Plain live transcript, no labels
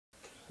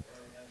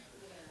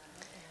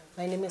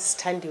My name is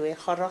Sthandiwe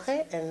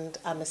Kgoroge and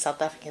I'm a South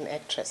African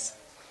actress.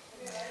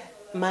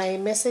 My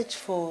message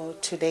for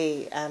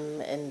today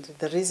and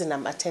the reason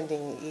I'm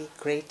attending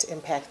a Great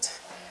Impact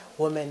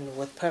Women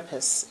with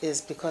Purpose is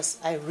because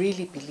I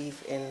really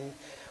believe in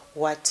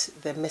what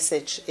the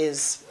message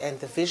is and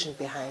the vision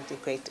behind a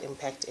Great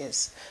Impact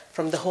is.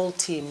 From the whole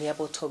team,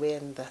 Yabo Tobe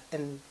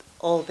and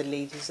all the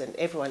ladies and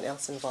everyone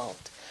else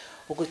involved.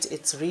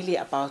 It's really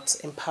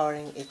about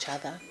empowering each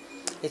other.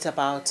 It's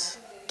about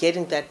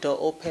getting that door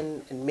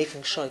open and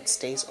making sure it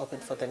stays open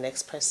for the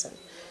next person.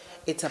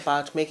 It's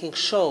about making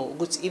sure,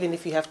 even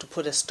if you have to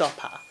put a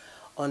stopper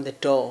on the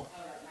door,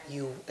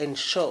 you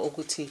ensure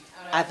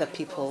other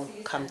people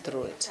come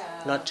through it,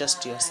 not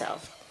just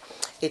yourself.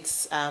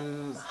 It's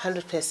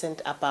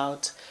 100%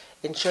 about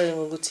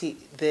ensuring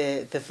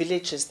the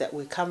villages that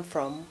we come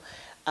from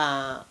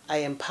are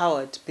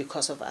empowered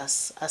because of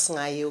us.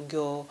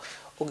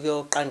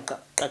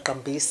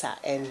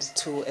 And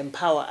to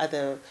empower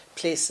other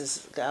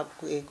places that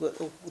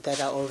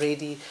are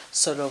already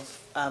sort of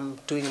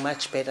doing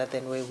much better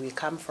than where we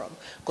come from.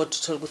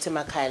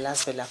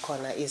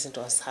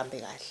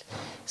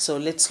 So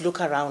let's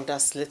look around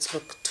us, let's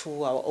look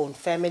to our own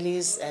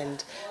families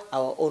and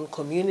our own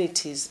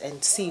communities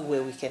and see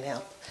where we can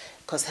help.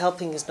 Because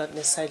helping is not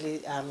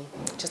necessarily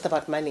just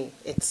about money.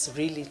 It's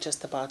really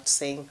just about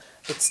saying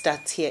it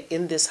starts here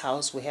in this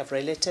house. We have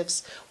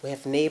relatives, we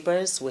have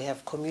neighbors, we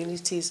have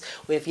communities,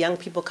 we have young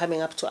people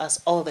coming up to us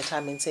all the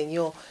time and saying,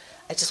 yo,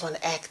 I just want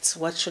to act.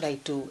 What should I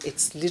do?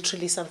 It's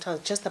literally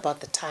sometimes just about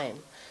the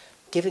time.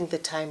 Giving the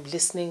time,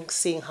 listening,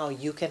 seeing how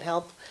you can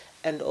help,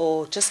 and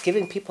or just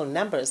giving people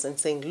numbers and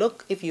saying,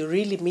 look, if you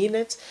really mean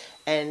it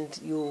and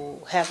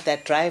you have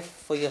that drive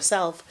for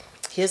yourself,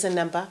 here's a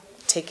number,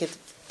 take it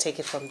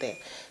from there.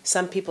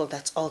 Some people,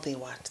 that's all they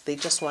want. They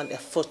just want a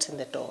foot in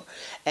the door.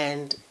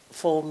 And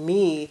for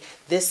me,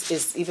 this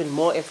is even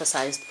more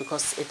emphasized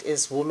because it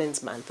is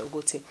Women's Month.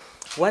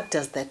 What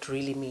does that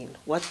really mean?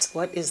 What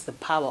is the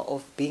power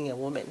of being a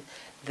woman?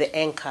 The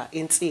anchor,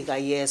 insiga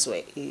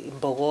yezwe,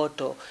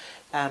 imbogoto,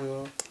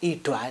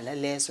 idwala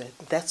lezwe.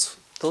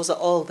 Those are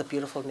all the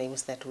beautiful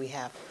names that we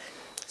have.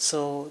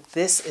 So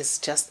this is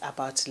just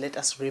about, let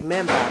us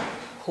remember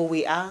who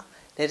we are.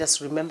 Let us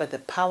remember the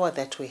power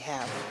that we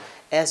have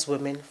as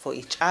women for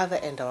each other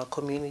and our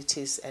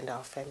communities and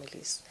our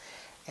families.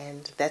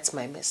 And that's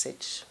my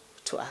message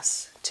to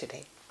us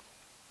today.